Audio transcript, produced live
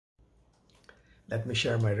Let me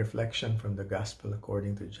share my reflection from the Gospel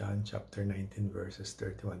according to John chapter 19 verses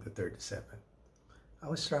 31 to 37. I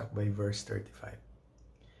was struck by verse 35.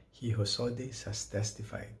 He who saw this has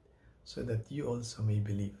testified, so that you also may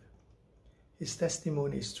believe. His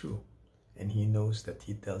testimony is true, and he knows that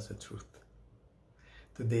he tells the truth.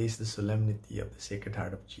 Today is the solemnity of the Sacred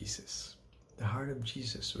Heart of Jesus, the heart of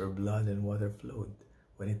Jesus where blood and water flowed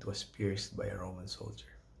when it was pierced by a Roman soldier.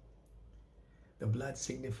 The blood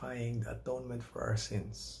signifying the atonement for our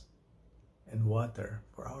sins, and water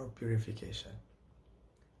for our purification.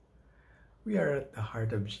 We are at the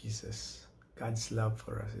heart of Jesus. God's love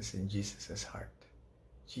for us is in Jesus' heart.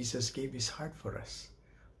 Jesus gave his heart for us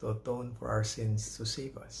to atone for our sins, to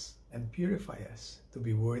save us and purify us, to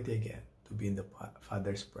be worthy again, to be in the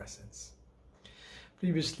Father's presence.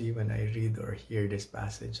 Previously, when I read or hear this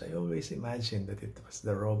passage, I always imagined that it was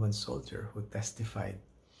the Roman soldier who testified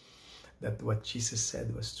that what Jesus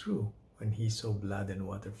said was true when he saw blood and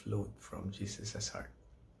water flowed from Jesus' heart.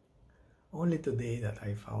 Only today that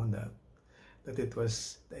I found out that it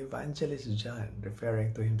was the evangelist John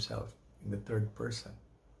referring to himself in the third person.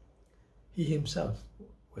 He himself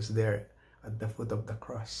was there at the foot of the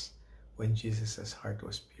cross when Jesus' heart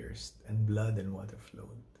was pierced and blood and water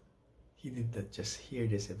flowed. He did not just hear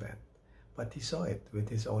this event, but he saw it with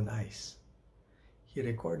his own eyes. He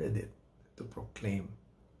recorded it to proclaim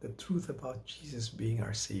the truth about Jesus being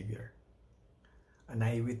our Savior. An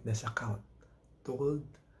eyewitness account told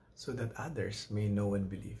so that others may know and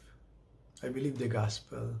believe. I believe the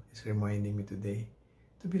gospel is reminding me today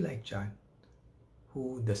to be like John,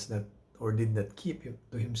 who does not or did not keep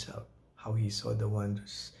to himself how he saw the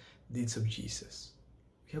wondrous deeds of Jesus.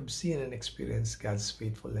 We have seen and experienced God's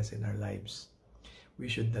faithfulness in our lives. We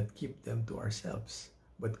should not keep them to ourselves,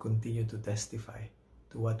 but continue to testify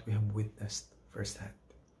to what we have witnessed firsthand,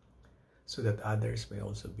 so that others may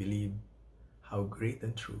also believe how great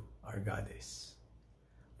and true our God is.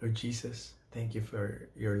 Lord Jesus, thank you for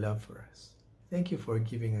your love for us. Thank you for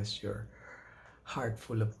giving us your heart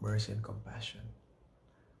full of mercy and compassion.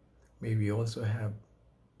 May we also have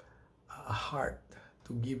a heart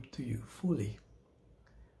to give to you fully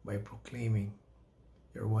by proclaiming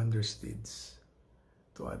your wondrous deeds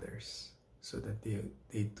to others, so that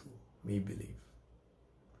they too may believe.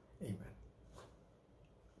 Amen.